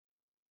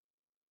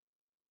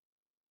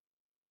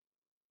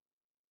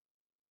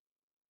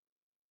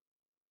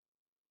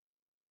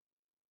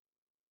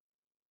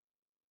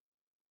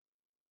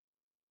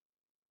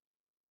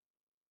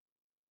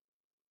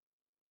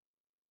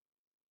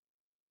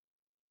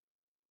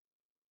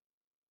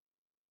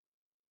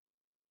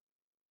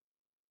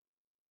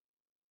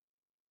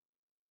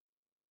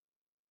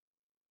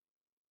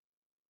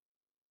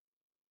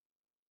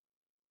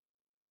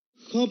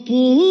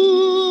Xopun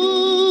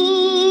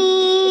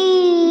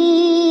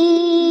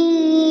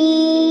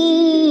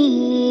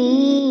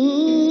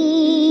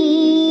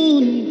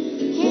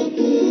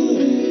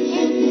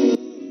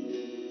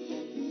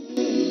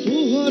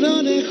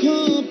পোহৰৰে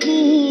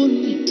Xopun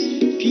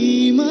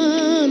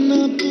কিমান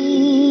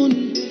আপোন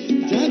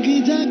জাগি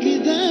জাগি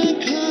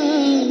দেখা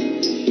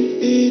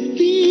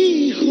এটি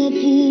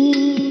Xopun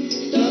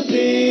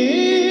তাতে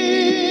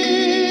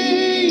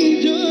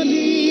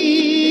যদি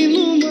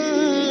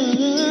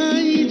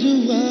নুমাই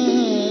যোৱা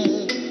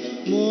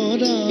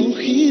মৰাও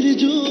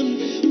শিৰজোন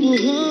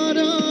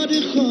পোহৰৰ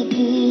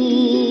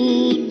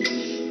Xopun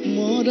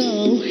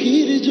মৰাও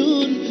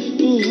শিৰজোন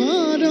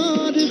পোহৰৰ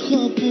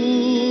Xopun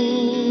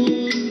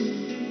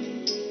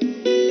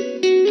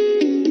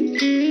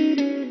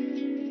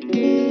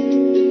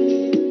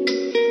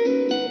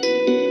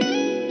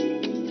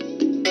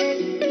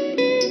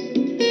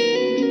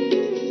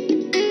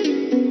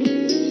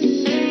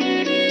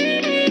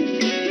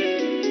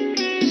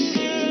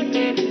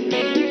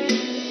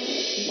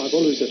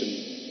পাগল হৈছা তুমি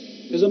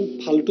এজন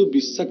ফালতু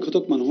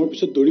বিশ্বাসঘাতক মানুহৰ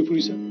পিছত দৌৰি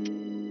ফুৰিছা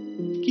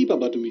কি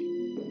পাবা তুমি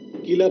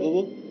কি লাভ হ'ব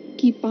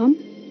কি পাম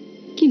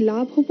কি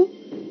লাভ হ'ব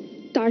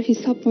তাৰ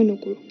হিচাপ মই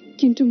নকৰো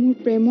কিন্তু মোৰ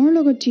প্ৰেমৰ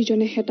লগত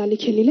যিজনে হেতালি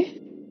খেলিলে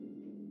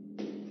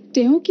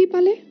তেওঁ কি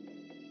পালে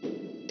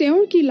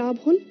তেওঁৰ কি লাভ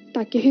হ'ল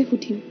তাকেহে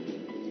সুধিম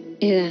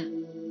এৰা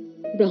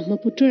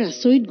ব্ৰহ্মপুত্ৰৰ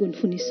আচৰিত গুণ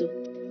শুনিছো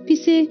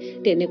পিছে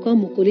তেনেকুৱা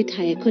মুকলি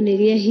ঠাই এখন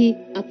এৰি আহি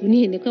আপুনি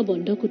এনেকুৱা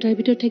বন্ধ কোঠাৰ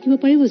ভিতৰত থাকিব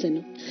পাৰিব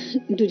জানো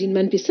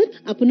দুদিনমান পিছত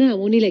আপোনাৰ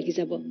আমনি লাগি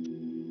যাব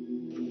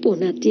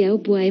পনাতিয়াও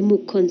বুৱাই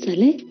মুখখন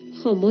চালে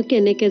সময়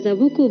কেনেকে যাব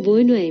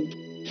ক'বই নোৱাৰিম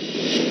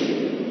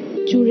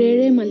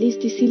জোৰেৰে মালিচ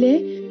দিছিলে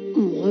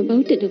মই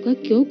বাৰু তেনেকুৱা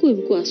কিয় কৰিম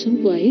কোৱাচোন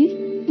বুৱাই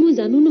মই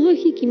জানো নহয়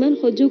সি কিমান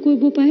সহ্য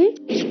কৰিব পাৰে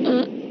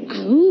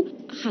আৰু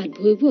হাত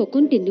ভৰিবোৰ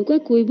অকণ তেনেকুৱা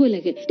কৰিব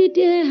লাগে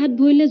তেতিয়াহে হাত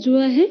ভৰিলে জোৰ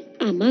আহে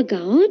আমাৰ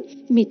গাঁৱত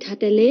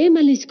মিঠাতেলে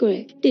মালিচ কৰে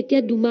তেতিয়া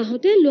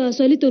দুমাহতে ল'ৰা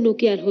ছোৱালী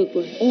টনকিয়াল হৈ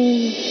পৰে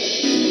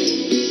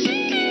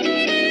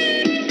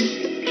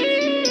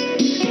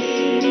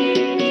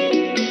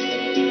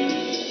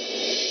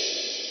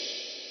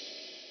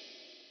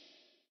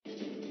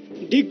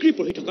ডিগ্ৰী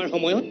পঢ়ি থকাৰ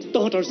সময়ত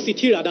তহঁতৰ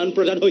চিঠিৰ আদান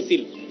প্ৰদান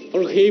হৈছিল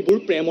আৰু সেইবোৰ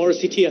প্ৰেমৰ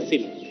চিঠি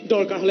আছিল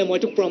দৰকাৰ হলে মই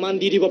তোক প্ৰমাণ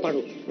দি দিব পাৰো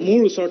মোৰ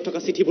ওচৰত থকা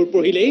চিঠিবোৰ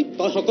পঢ়িলেই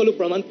তই সকলো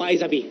প্ৰমাণ পাই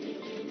যাবি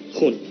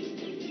শুন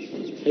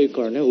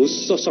সেইকাৰণে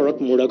উচ্চ স্বৰত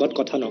মোৰ আগত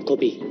কথা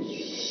নকবি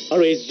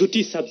আৰু এই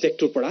জ্যোতি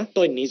ছাবজেক্টটোৰ পৰা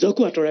তই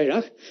নিজকো আঁতৰাই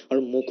ৰাখ আৰু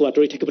মোকো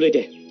আঁতৰি থাকিবলৈ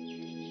দে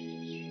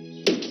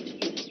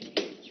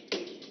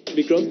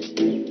বিক্ৰম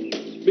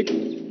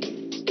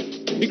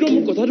বিক্ৰম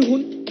মোৰ কথাটো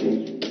শুন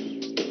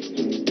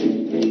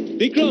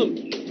বিক্ৰম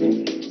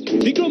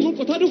বিক্ৰম মোৰ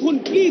কথাটো শুন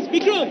প্লিজ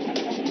বিক্ৰম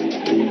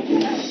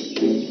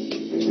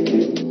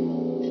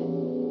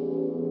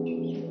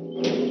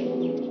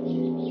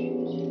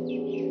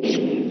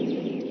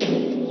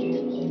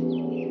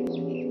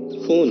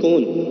শুন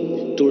শুন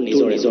তোৰ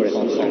নিজৰ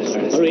সংসাৰ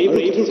আৰু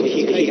এইবোৰ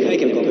শিকাই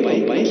কেনেকুৱা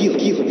পায় কি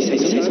কি হ'ব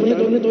বিচাৰিছ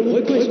তই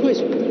ভয় খুৱাইছ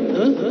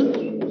হা হা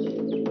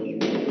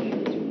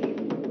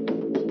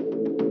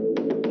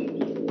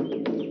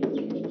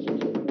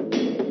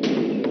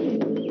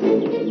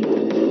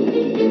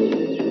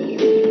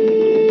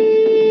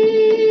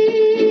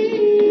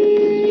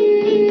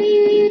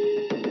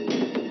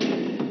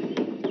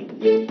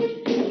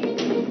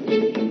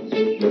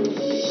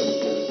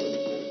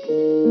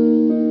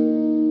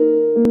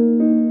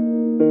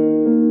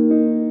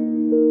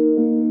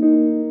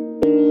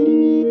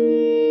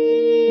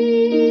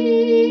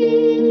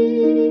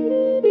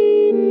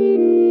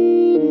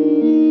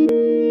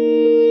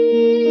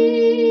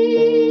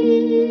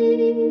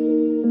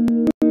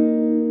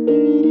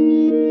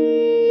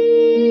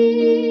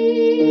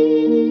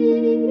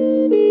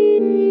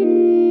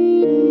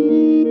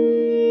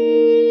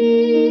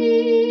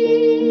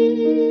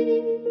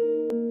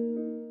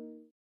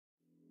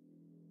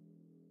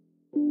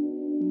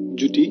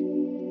জ্যোতি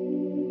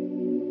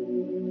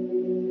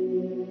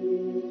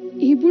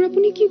এইবোৰ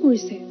আপুনি কি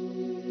কৰিছে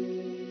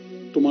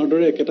তোমাৰ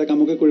দৰে একেটা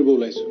কামকে কৰিব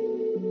ওলাইছো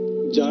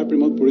যাৰ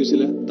প্ৰেমত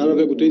পৰিছিলা তাৰ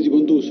বাবে গোটেই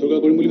জীৱনটো উৎসৰ্গা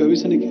কৰিম বুলি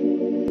ভাবিছা নেকি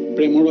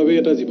প্ৰেমৰ বাবে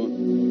এটা জীৱন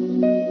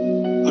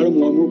আৰু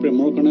মই মোৰ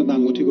প্ৰেমৰ কাৰণে এটা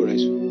আঙুঠি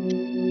গঢ়াইছো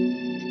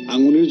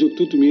আঙুলিৰ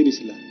জোখটো তুমিয়ে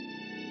দিছিলা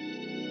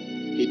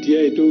এতিয়া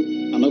এইটো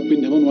আনক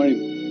পিন্ধাব নোৱাৰিম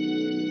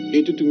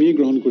এইটো তুমিয়ে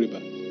গ্ৰহণ কৰিবা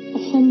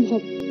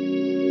অসম্ভৱ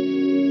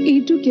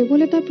এইটো কেৱল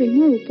এটা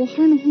প্ৰেমৰ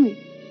উপহাৰ নহয়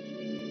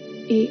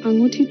এই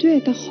আঙুঠিটোৱে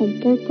এটা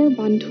সম্পৰ্কৰ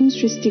বান্ধোন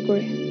সৃষ্টি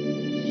কৰে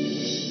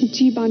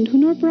যি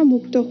বান্ধোনৰ পৰা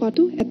মুক্ত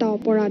হোৱাটো এটা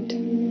অপৰাধ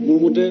মোৰ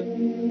মতে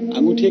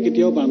আঙুঠিয়ে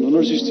কেতিয়াও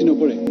বান্ধোনৰ সৃষ্টি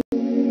নকৰে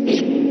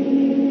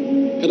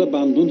এটা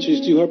বান্ধোন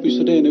সৃষ্টি হোৱাৰ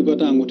পিছতে এনেকুৱা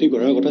এটা আঙুঠি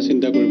গঢ়াৰ কথা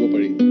চিন্তা কৰিব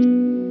পাৰি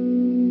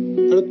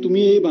আৰু তুমি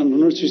এই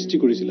বান্ধোনৰ সৃষ্টি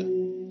কৰিছিলা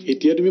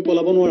এতিয়া তুমি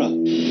পলাব নোৱাৰা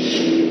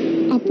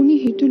আপুনি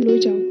সেইটো লৈ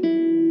যাওক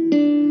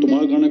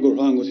তোমাৰ কাৰণে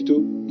গঢ়া আঙুঠিটো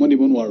মই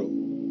দিব নোৱাৰো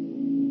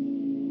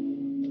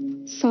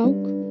চাওক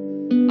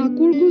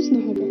আকুৰগুজ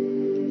নহব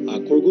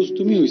আকুৰগুজ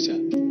তুমি হৈছা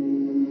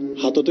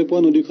হাততে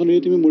পোৱা নদীখনেৰে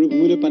তুমি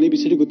মৰুভূমিলৈ পানী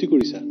বিচাৰি গতি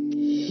কৰিছা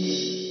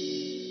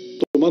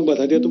তোমাক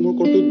বাধা দিয়াটো মোৰ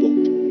কৰ্তব্য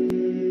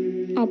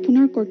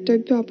আপোনাৰ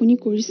কৰ্তব্য আপুনি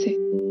কৰিছে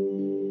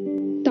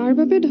তাৰ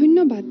বাবে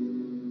ধন্যবাদ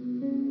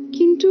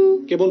কিন্তু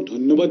কেৱল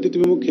ধন্যবাদ দি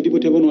তুমি মোক খেদি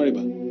পঠিয়াব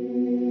নোৱাৰিবা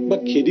বা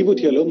খেদি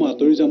পঠিয়ালেও মই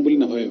আঁতৰি যাম বুলি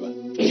নাভাবিবা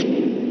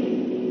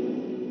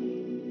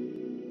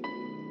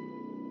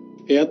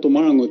এয়া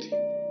তোমাৰ আঙুঠি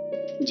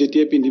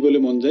যেতিয়া পিন্ধিবলৈ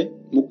মন যায়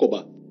মোক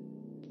ক'বা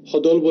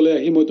সদল বলে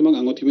আহি মই তোমাক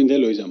আঙুঠি পিন্ধাই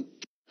লৈ যাম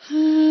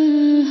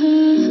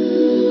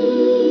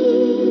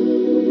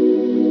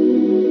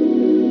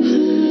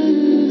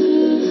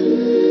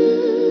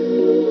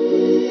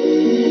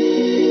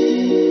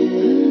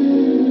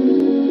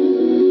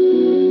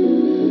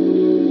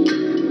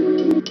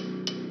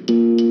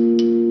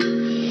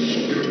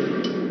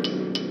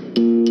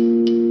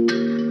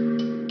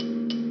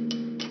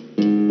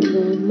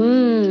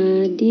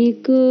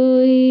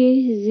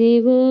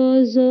জীৱ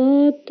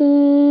যত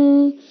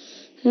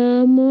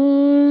ৰাম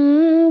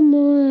ৰাম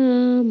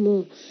ৰাম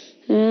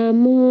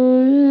ৰাম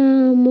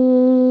ৰাম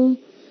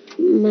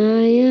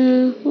মায়া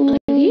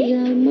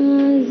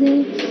মাজে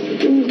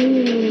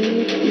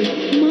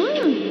মা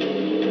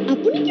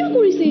আপুনি কিয়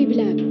কৰিছে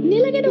এইবিলাক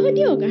নেলাগে নহয়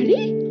দিয়ক আৰে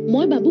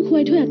মই বাবু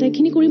খুৱাই থৈ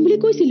আটাইখিনি কৰিম বুলি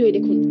কৈছিলোৱে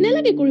দেখোন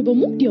নেলাগে কৰিব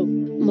মোক দিয়ক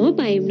মই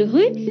পাৰিম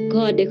নহয়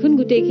ঘৰত দেখোন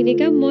গোটেইখিনি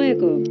কাম মই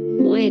কৰো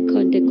মই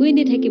এখনতেকৈ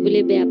এনে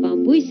থাকিবলৈ বেয়া পাওঁ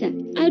বুজিছা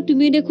আৰু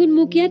তুমি দেখোন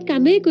মোক ইয়াত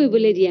কামেই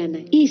কৰিবলৈ দিয়া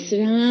নাই ইছ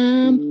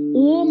ৰাম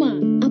অ মা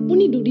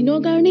আপুনি দুদিনৰ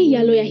কাৰণে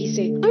ইয়ালৈ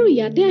আহিছে আৰু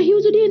ইয়াতে আহিও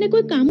যদি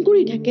এনেকৈ কাম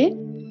কৰি থাকে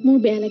মোৰ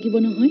বেয়া লাগিব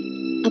নহয়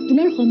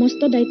আপোনাৰ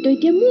সমস্ত দায়িত্ব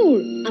এতিয়া মোৰ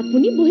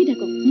আপুনি বহি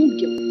থাকক মোক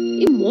দিয়ক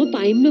মই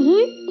পাৰিম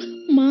নহয়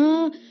মা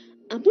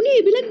আপুনি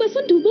এইবিলাক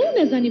বাচন ধুবও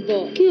নাজানিব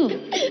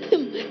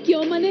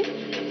কিয় মানে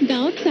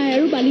গাঁৱত ছাই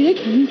আৰু বালিৰে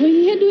ঘঁহি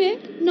ঘঁহিহে ধুৱে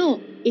ন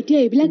এতিয়া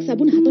এইবিলাক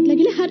চাবোন হাতত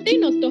লাগিলে হাতেই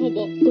নষ্ট হ'ব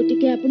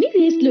গতিকে আপুনি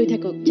ৰেষ্ট লৈ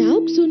থাকক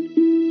যাওকচোন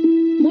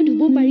মই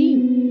ধুব পাৰিম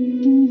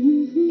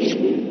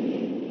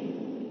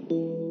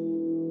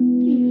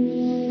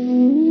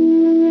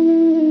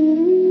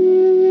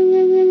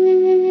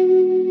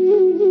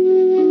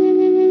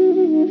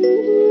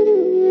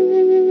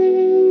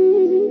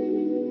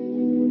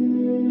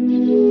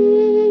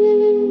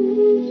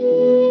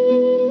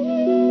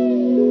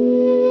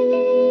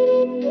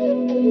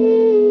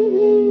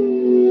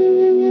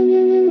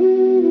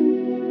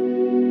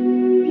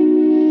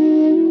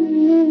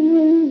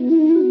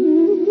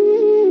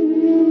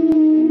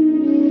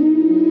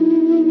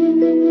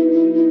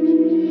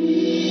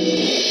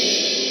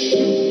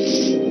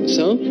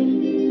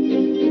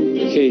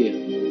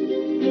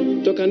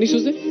কান্দিছো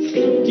যে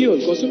কি হ'ল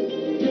কচোন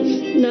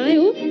নাই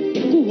অ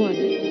একো হোৱা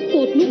নাই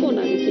ক'তনো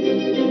কন্দা দেখিলো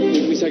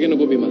মোক মিছাকে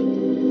নকবি মা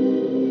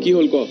কি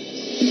হ'ল ক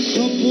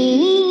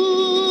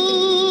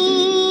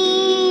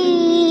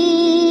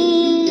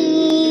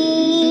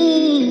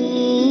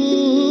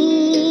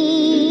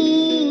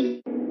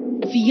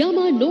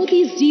Viyama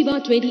Northeast Diva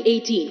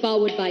 2018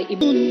 powered by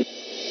Imun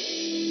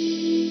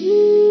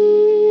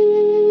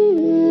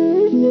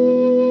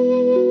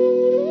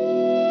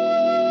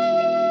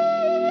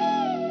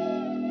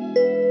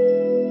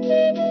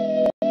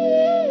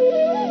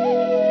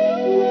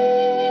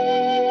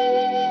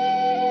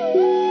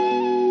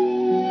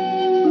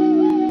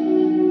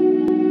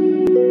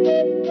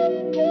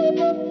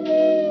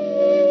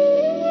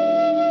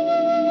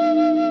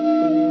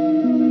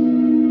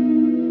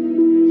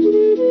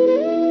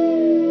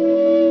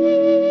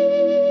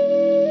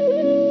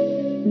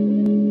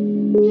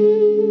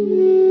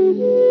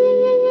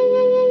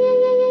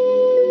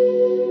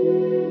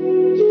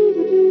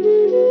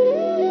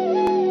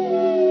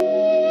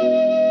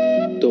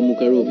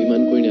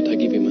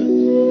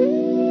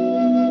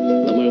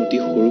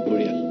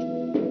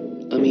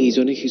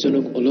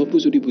সিজনক অলপো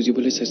যদি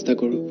বুজিবলৈ চেষ্টা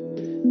কৰো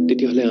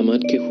তেতিয়াহলে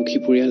আমাতকে সুখী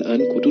পৰিয়াল আন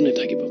কতো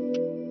নাথাকিব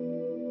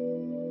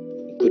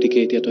গতিকে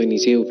এতিয়া তই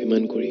নিজে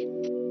অভিমান কৰি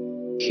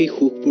সেই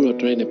সুখবোৰ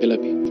অতৰাই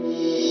নেপেলাবি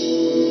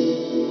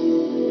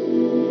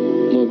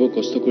মই বৰ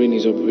কষ্ট কৰি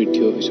নিজৰ ভৰিত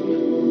থিয় হৈছো মা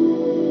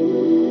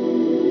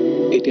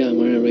এতিয়া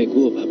আমাৰ আৰু একো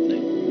অভাৱ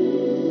নাই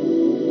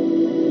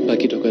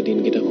বাকী থকা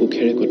দিনকেইটা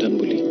সুখেৰে কটাম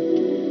বুলি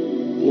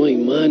মই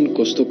ইমান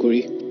কষ্ট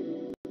কৰি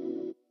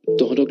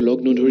তহঁতক লগ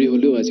নধৰি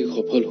হলেও আজি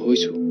সফল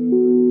হৈছো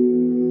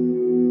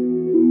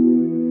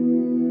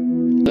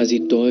আজি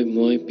তই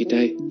মই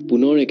পিতাই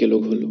পুনৰ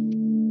একেলগ হলো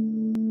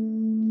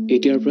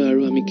এতিয়াৰ পৰা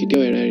আৰু আমি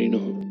কেতিয়াও এৰা এৰি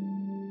নহওঁ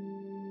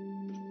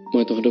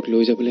মই তহঁতক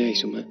লৈ যাবলৈ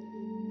আহিছো মা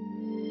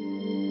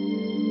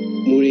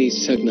মোৰ এই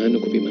ইচ্ছাক না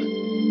নকবি মা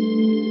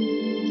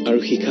আৰু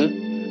শিখা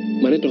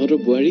মানে তহঁতৰ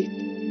বোৱাৰী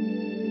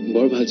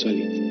বৰ ভাল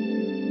ছোৱালী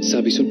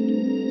চাবিচোন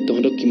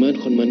তহঁতক কিমান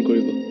সন্মান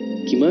কৰিব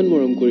কিমান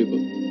মৰম কৰিব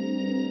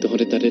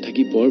তহঁতে তাতে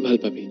থাকি বৰ ভাল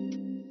পাবি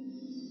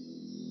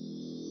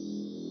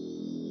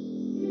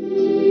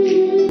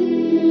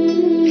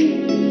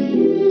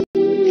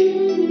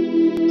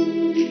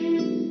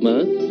মা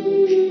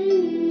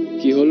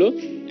কি হলো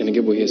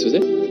এনেকে বহি আছো যে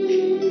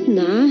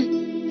না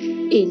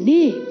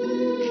এনে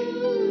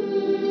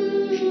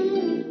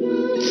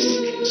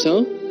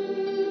চাওঁ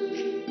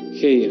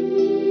সেয়া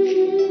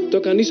তই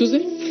কান্দিছো যে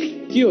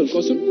কি হ'ল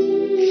কচোন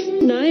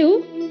নাই অ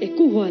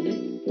একো হোৱা নাই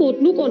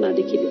ক'তনো কন্দা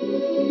দেখিলো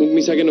মোক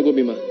মিছাকে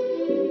নকবি মা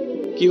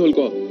কি হ'ল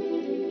ক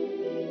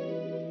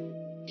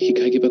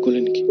শিখাই কিবা ক'লে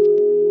নেকি?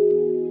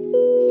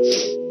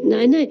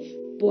 নাই নাই,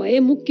 বয়ে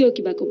মোক কিয়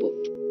কিবা ক'ব?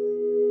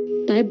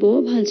 তাই বৰ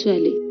ভাল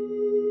ছোৱালী।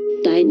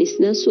 তাই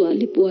নিচিনা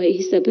ছোৱালী বোৱাৰী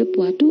হিচাপে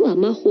পোৱাটো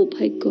আমাৰ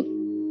সৌভাগ্য।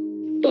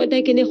 তই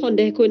তাইক এনে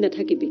সন্দেহ কৰি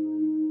নাথাকিবি।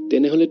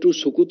 তেনেহ'লে তোৰ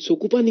চকুত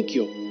চকু পানী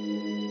কিয়?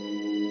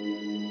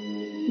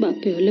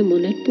 বাপে হলে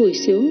মনত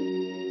পৰিছেও,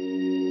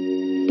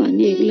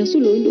 পানী এগিলাচো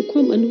লৈ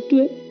নোখোৱা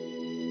মানুহটোৱে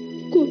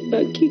ক'ত বা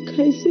কি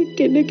খাইছে,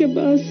 কেনেকে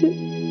বা আছে।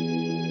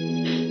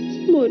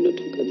 মই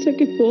নথকাত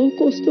চাগে বৰ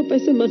কষ্ট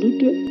পাইছে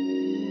মানুহটোৱে।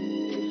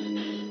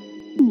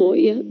 মই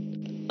ইয়াত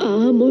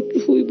আৰামত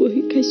শুই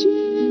বহি খাইছো,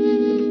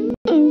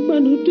 আৰু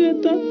মানুহটো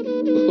এটা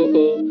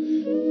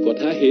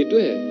কথা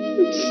সেইটোৱে।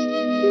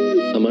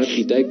 আমাৰ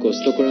পিতাই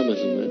কষ্ট কৰা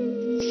মানুহ,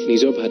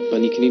 নিজৰ ভাত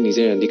পানীখিনি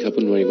নিজে ৰান্ধি খাব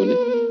নোৱাৰিবনে?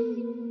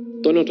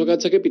 তই নথকাত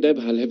চাগে পিতাই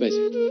ভালহে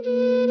পাইছে।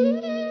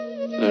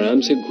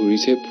 আৰামছে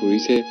ঘূৰিছে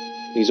ফুৰিছে,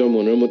 নিজৰ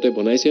মনৰ মতে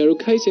বনাইছে আৰু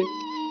খাইছে।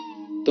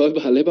 তই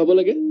ভালহে পাব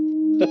লাগে।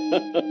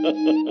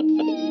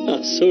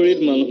 আচৰিত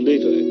মানুহ দেই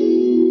তই।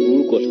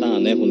 তোৰ কথা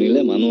আনে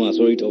শুনিলে মানুহ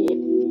আচৰিত হ'ব।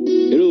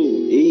 হেৰু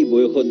এই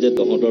বয়সত যে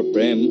তহঁতৰ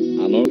প্ৰেম,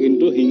 আনৰ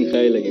কিন্তু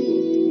হিংসাই লাগিব।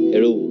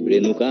 হেৰু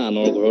ৰেণুকা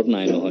আনৰ ঘৰত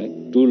নাই নহয়,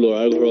 তোৰ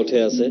ল'ৰাৰ ঘৰতহে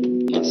আছে।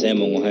 মাছে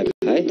মঙহে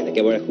খাই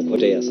একেবাৰে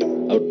সুখতেই আছে।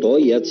 আৰু তই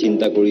ইয়াত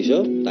চিন্তা কৰিছ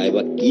তাই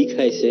বা কি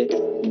খাইছে,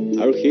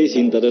 আৰু সেই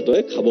চিন্তাতে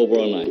তই খাব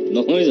পৰা নাই,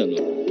 নহয় জানো?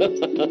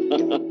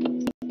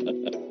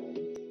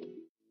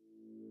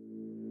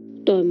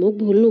 তই মোক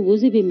ভুল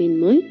নুবুজিবি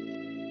মিন্ময়।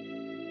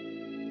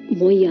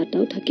 মই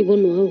ইয়াতেও থাকিব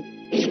নোৱাৰো।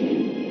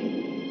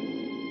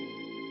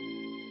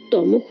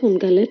 তই মোক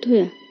সোনকালে থৈ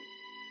আহ।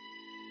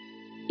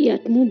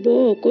 ইয়াত মোৰ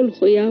বৰ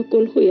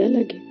অকলশৰীয়া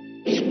লাগে।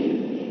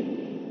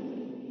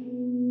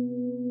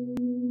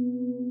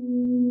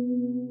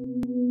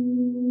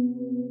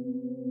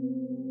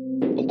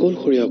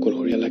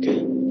 অকলশৰীয়া লাগে?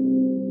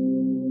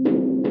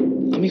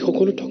 আমি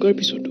সকলো থকাৰ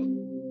পিছতো?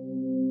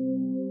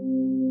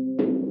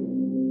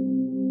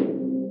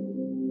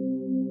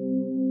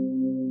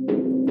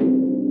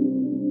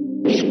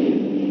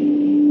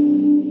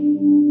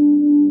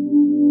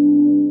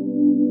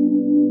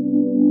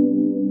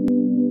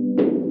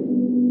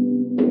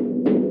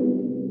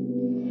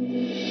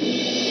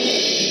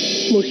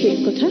 মোৰ শেষ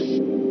কথা,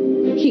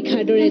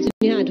 শিখাৰ দৰে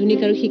এজনী আধুনিক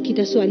আৰু শিক্ষিত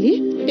ছোৱালীয়ে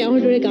তেওঁৰ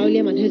দৰে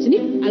গাঁৱলীয়া মানুহ এজনী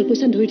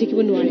আলপৈচান ধৰি থাকিব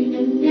নোৱাৰে।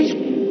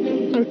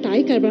 আৰু তাই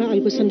কাৰোবাৰ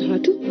আলপৈচান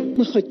ধৰাটো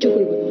মই সহ্য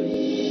কৰিব নোৱাৰো।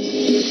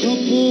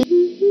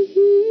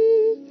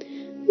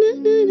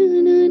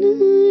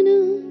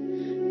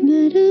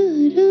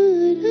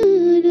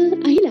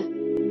 আহিলা?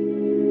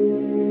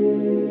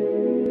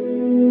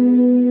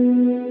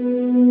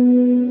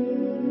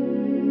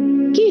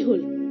 কি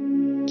হ'ল?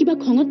 কিবা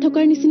খঙত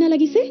থকাৰ নিচিনা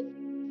লাগিছে?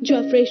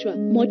 যোৱা ফ্ৰেছ হোৱা,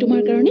 মই তোমাৰ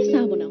কাৰণে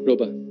চাহ বনাওঁ।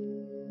 ৰবা,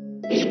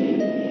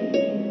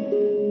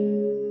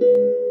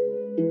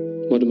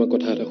 মই তোমাক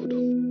কথা এটা সুধো।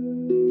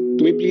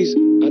 তুমি প্লিজ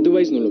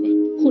আদৰৱাইজ নল'বা।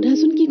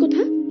 সোধাচোন কি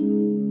কথা?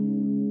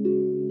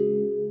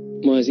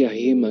 মই আজি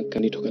আহিয়ে মাক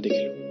কান্দি থকা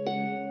দেখিলো।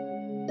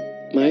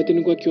 মায়ে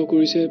তেনেকুৱা কিয়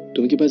কৰিছে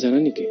তুমি কিবা জানা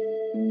নেকি?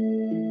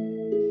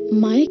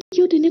 মায়ে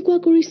কিয় তেনেকুৱা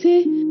কৰিছে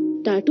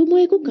তাৰতো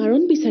মই একো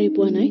কাৰণ বিচাৰি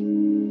পোৱা নাই।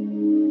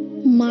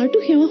 মাৰতো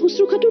সেৱা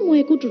শুশ্ৰূষাতো মই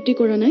একো ত্ৰুটি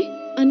কৰা নাই,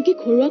 আনকি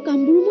ঘৰুৱা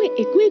কামবোৰো মই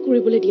একোৱে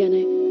কৰিবলৈ দিয়া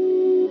নাই।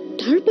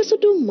 তাৰ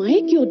পাছতো মায়ে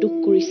কিয় দুখ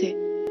কৰিছে?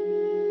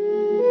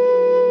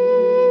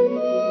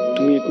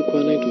 তুমি একো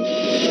কোৱা নাই?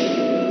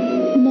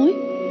 মই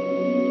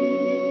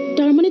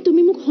তাৰমানে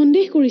তুমি মোক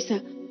সন্দেহ কৰিছা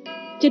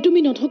যে তুমি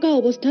নথকা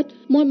অৱস্থাত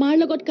মই মাৰ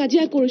লগত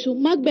কাজিয়া কৰিছো,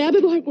 মাক বেয়া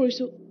ব্যৱহাৰ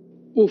কৰিছো।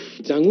 উফ,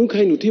 জাঙুৰ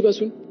খাই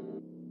নুঠিবাচোন।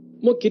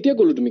 মই কেতিয়া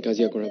ক'লো তুমি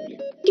কাজিয়া কৰা বুলি?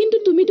 কিন্তু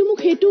তুমিতো মোক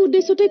সেইটো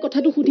উদ্দেশ্যতে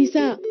কথাটো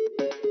সুধিছা।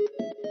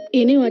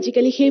 এনেও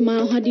আজিকালি সেই মা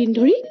অহা দিন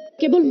ধৰি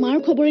কেৱল মাৰ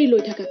খবৰেই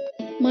লৈ থাকা।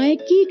 মায়ে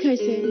কি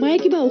খাইছে, মায়ে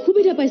কিবা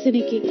অসুবিধা পাইছে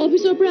নেকি,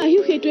 অফিচৰ পৰা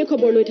আহিও সেইটোৱে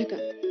খবৰ লৈ থাকা।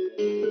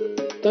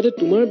 তাতে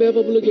তোমাৰ বেয়া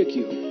পাবলগীয়া কি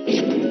হ'ল?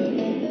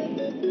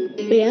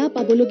 বেয়া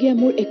পাবলগীয়া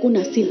মোৰ একো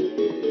নাছিল।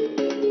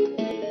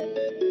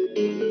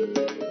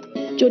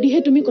 যদিহে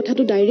তুমি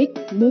কথাটো ডাইৰেক্ট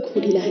মোক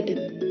সুধিলাহেঁতেন,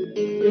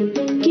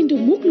 কিন্তু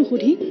মোক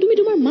নুসুধি তুমি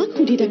তোমাৰ মাক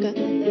সুধি থাকা।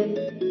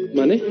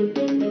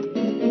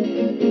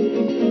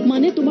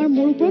 মানে তোমাৰ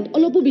মোৰ ওপৰত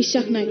অলপো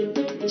বিশ্বাস নাই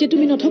যে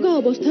তুমি নথকা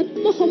অৱস্থাত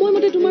মই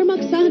সময়মতে তোমাৰ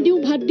মাক চাহ দিওঁ,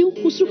 ভাত দিওঁ,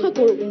 শুশ্ৰূষা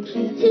কৰো।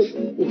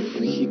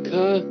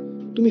 শিখা,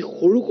 তুমি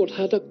সৰু কথা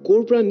এটা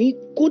ক'ৰ পৰা নি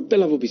ক'ত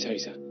পেলাব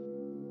বিচাৰিছা?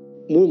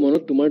 মোৰ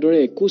মনত তোমাৰ দৰে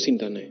একো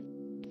চিন্তা নাই।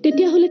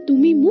 তেতিয়াহ'লে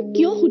তুমি মোক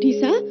কিয়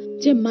সুধিছা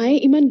যে মায়ে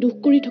ইমান দুখ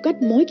কৰি থকাত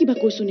মই কিবা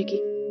কৈছো নেকি?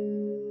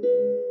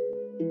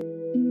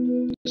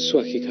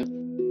 চোৱা শিখা,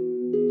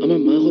 আমাৰ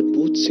মাহঁত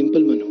বহুত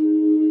চিম্পল মানুহ।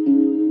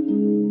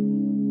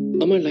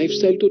 আমাৰ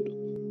লাইফষ্টাইলটোত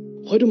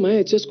হয়তো মায়ে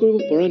এডজাষ্ট কৰিব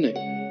পৰা নাই।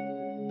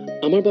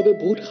 আমাৰ বাবে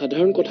বহুত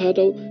সাধাৰণ কথা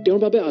এটাও তেওঁৰ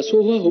বাবে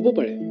আচহুৱা হ'ব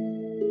পাৰে।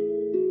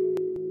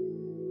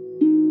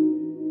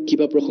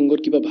 কিবা প্ৰসংগত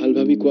কিবা ভাল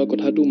ভাবি কোৱা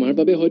কথাটো মাৰ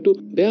বাবে হয়তো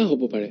বেয়া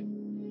হ'ব পাৰে।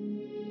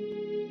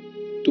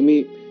 তুমি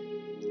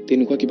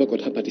তেনেকুৱা কিবা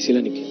কথা পাতিছিলা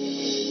নেকি?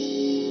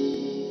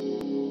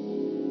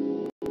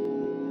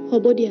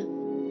 হ'ব দিয়া,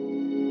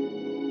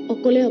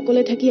 অকলে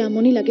অকলে থাকি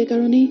আমনি লাগে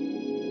কাৰণেই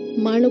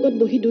মাৰ লগত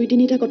বহি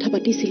 ২-৩টা কথা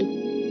পাতিছিলো।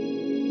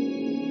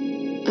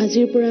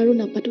 আজিৰ পৰা আৰু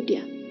নাপাতো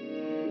দিয়া।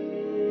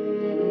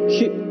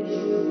 তুমি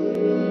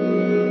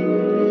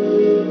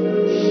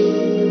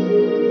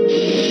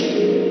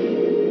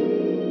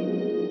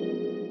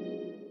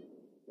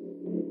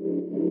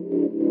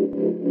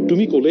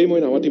ক'লেই মই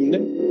নামাতিম নে?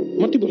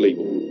 মাতিব লাগিব।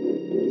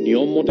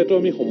 নিয়ম মতেতো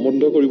আমি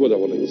সম্বন্ধ কৰিব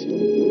যাব লাগিছিল।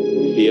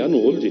 সেয়া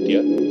নহ'ল যেতিয়া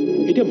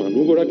এতিয়া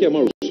মানুহগৰাকী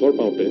আমাৰ ওচৰ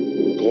পাওঁতে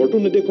ঘৰটো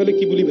নেদেখুৱালে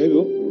কি বুলি ভাবিব?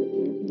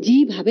 যি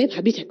ভাবে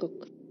ভাবি থাকক।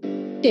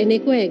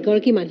 তেনেকুৱা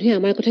এগৰাকী মানুহে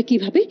আমাৰ কথা কি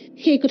ভাবে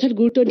সেই কথাত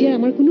গুৰুত্ব দিয়াৰ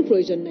আমাৰ কোনো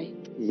প্ৰয়োজন নাই।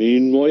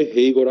 মৃন্ময়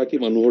সেইগৰাকী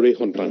মানুহৰেই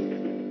সন্তান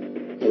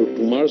আৰু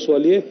তোমাৰ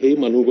ছোৱালীয়ে সেই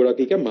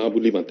মানুহগৰাকীকে মা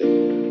বুলি মাতে।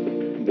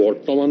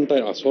 বৰ্তমান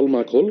তাইৰ আচল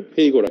মাক হ'ল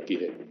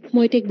সেইগৰাকীহে।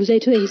 মই তাইক বুজাই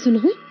থৈ আহিছো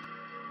নহয়,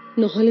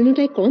 নহ'লেনো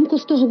তাই কম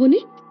কষ্ট হ'বনে?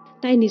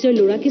 তাই নিজৰ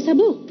ল'ৰাকে চাব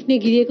নে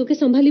গিৰিয়েককে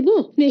চম্ভালিব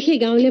নে সেই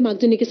গাঁৱলীয়া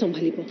মাকজনীকে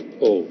চম্ভালিব?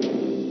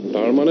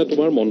 তাৰমানে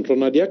তোমাৰ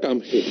মন্ত্ৰণা দিয়া কাম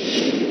শেষ।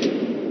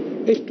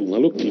 এই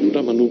তোমালোক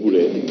তিনিটা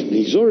মানুহবোৰে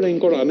নিজৰ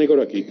ৰেংকৰ আন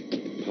এগৰাকীক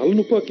ভাল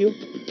নোপোৱা কিয়?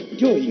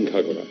 কিয় হিংসা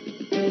কৰা?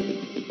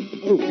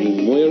 আৰু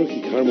মৃন্ময় আৰু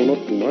শিখাৰ মনত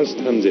তোমাৰ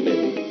স্থান যেনে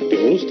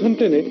তেওঁৰ স্থান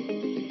তেনে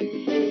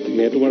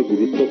নে তোমাৰ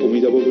গুৰুত্ব কমি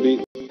যাব বুলি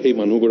সেই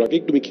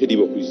মানুহগৰাকীক তুমি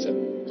খেদিব খুজিছা?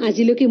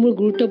 আজিলৈকে মোৰ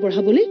গুৰুত্ব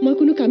বঢ়াবলৈ মই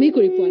কোনো কামেই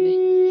কৰি পোৱা নাই।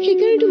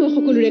 সেইকাৰণেতো মই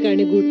সকলোৰে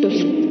কাৰণে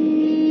গুৰুত্বহীন।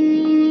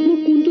 মোৰ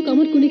কোনটো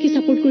কামত কোনে কি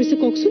ছাপোৰ্ট কৰিছে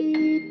কওকচোন?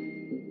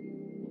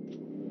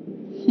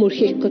 মোৰ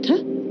শেষ কথা,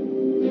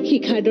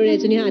 শিখাৰ দৰে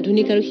এজনী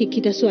আধুনিক আৰু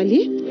শিক্ষিতা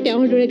ছোৱালীয়ে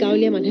তেওঁৰ দৰে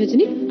গাঁৱলীয়া মানুহ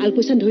এজনীক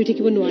আলপৈচান ধৰি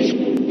থাকিব নোৱাৰে।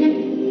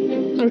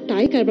 আৰু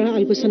তাই কাৰোবাৰ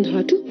আলপৈচান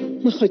ধৰাটো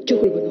মই সহ্য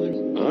কৰিব নোৱাৰো।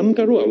 আন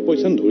কাৰো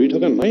আলপৈচান ধৰি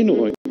থকা নাই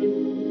নহয়।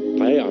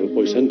 তাই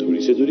আলপৈচান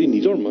ধৰিছে যদি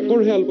নিজৰ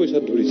মাকৰহে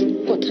আলপৈচান ধৰিছে।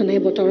 কথা নাই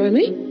বতৰা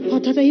নাই,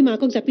 হঠাৎ আহি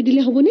মাকক জাপি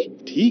দিলে হ'বনে?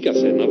 ঠিক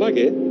আছে,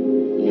 নালাগে।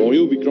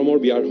 ময়ো বিক্ৰমৰ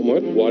বিয়াৰ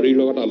সময়ত বোৱাৰীৰ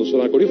লগত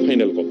আলোচনা কৰি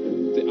ফাইনেল ক'ম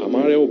যে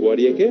আমাৰ এওঁ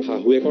বোৱাৰীয়েকে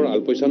শাহুৱেকৰ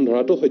আলপৈচান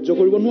ধৰাটো সহ্য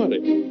কৰিব নোৱাৰে।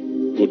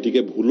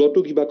 গতিকে ভুলতো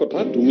কিবা কথা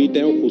তুমি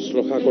তেওঁ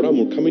শুশ্ৰূষা কৰা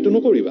মূৰ্খামিটো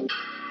নকৰিবা।